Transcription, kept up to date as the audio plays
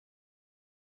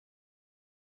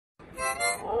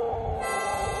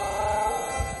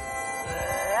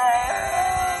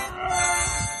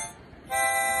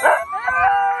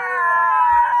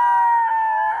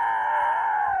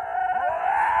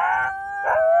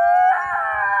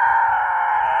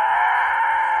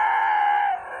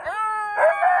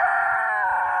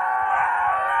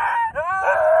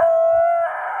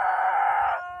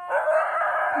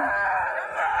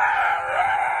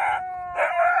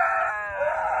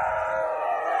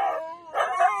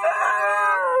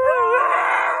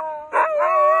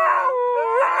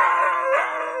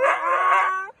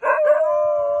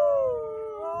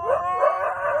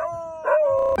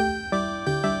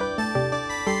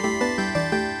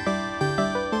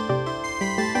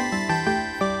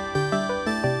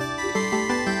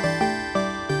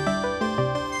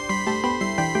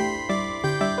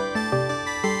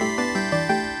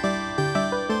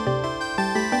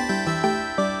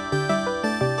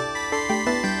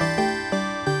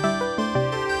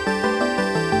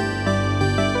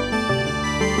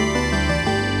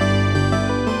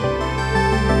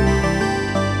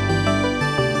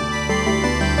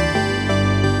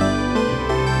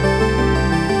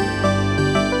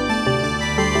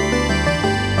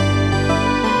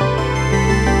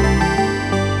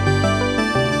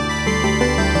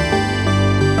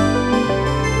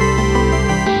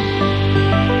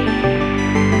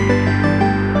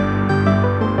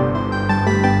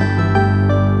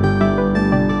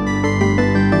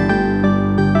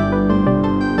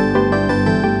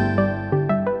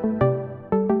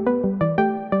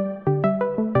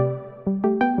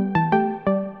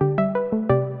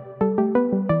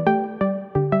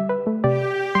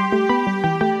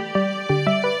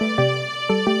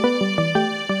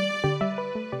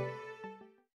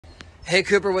Hey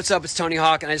Cooper, what's up? It's Tony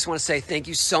Hawk, and I just want to say thank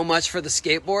you so much for the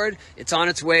skateboard. It's on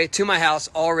its way to my house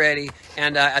already,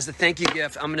 and as a thank you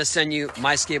gift, I'm going to send you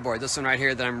my skateboard, this one right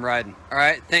here that I'm riding. All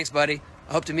right, thanks, buddy.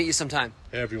 I hope to meet you sometime.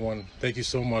 Hey everyone, thank you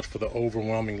so much for the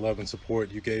overwhelming love and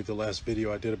support you gave the last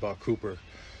video I did about Cooper.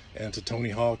 And to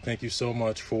Tony Hawk, thank you so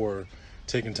much for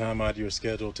taking time out of your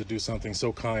schedule to do something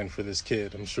so kind for this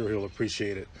kid. I'm sure he'll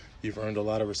appreciate it. You've earned a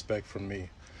lot of respect from me,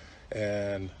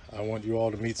 and I want you all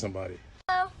to meet somebody.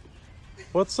 Hello.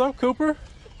 What's up, Cooper?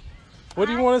 What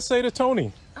do you want to say to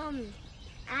Tony?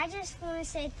 I just want to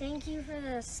say thank you for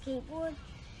the skateboard,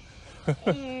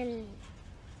 and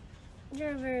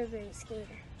you're a very great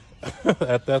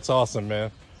skater. That's awesome,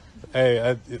 man.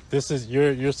 Hey,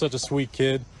 you're such a sweet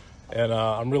kid, and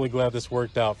I'm really glad this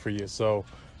worked out for you. So,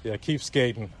 yeah, keep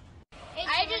skating. Hey,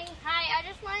 I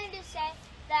just wanted to say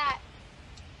that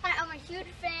I'm a huge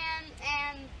fan,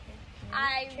 and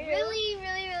I really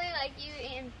like you,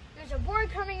 and there's a board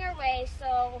coming your way,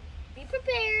 so be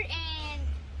prepared, and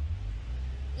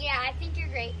yeah, I think you're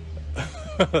great.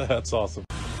 That's awesome.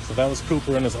 So that was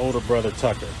Cooper and his older brother,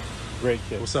 Tucker. Great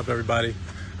kid. What's up, everybody?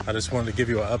 I just wanted to give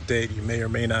you an update. You may or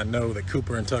may not know that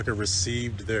Cooper and Tucker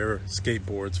received their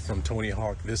skateboards from Tony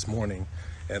Hawk this morning,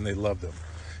 and they loved them.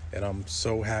 And I'm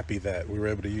so happy that we were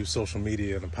able to use social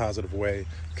media in a positive way,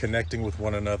 connecting with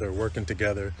one another, working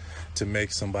together to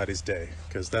make somebody's day,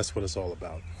 because that's what it's all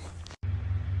about.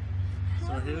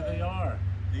 So here they are.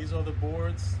 These are the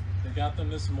boards. They got them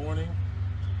this morning.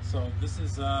 So this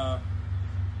is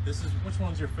which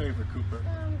one's your favorite, Cooper?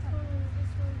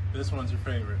 This one's your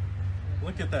favorite.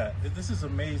 Look at that. This is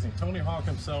amazing. Tony Hawk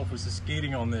himself was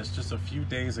skating on this just a few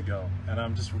days ago, and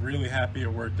I'm just really happy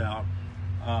it worked out.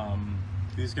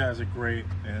 These guys are great,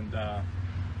 and I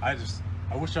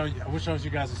wish I was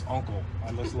you guys' uncle.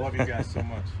 I just love you guys so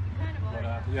much.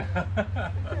 But, yeah.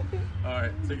 All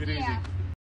right, take it easy.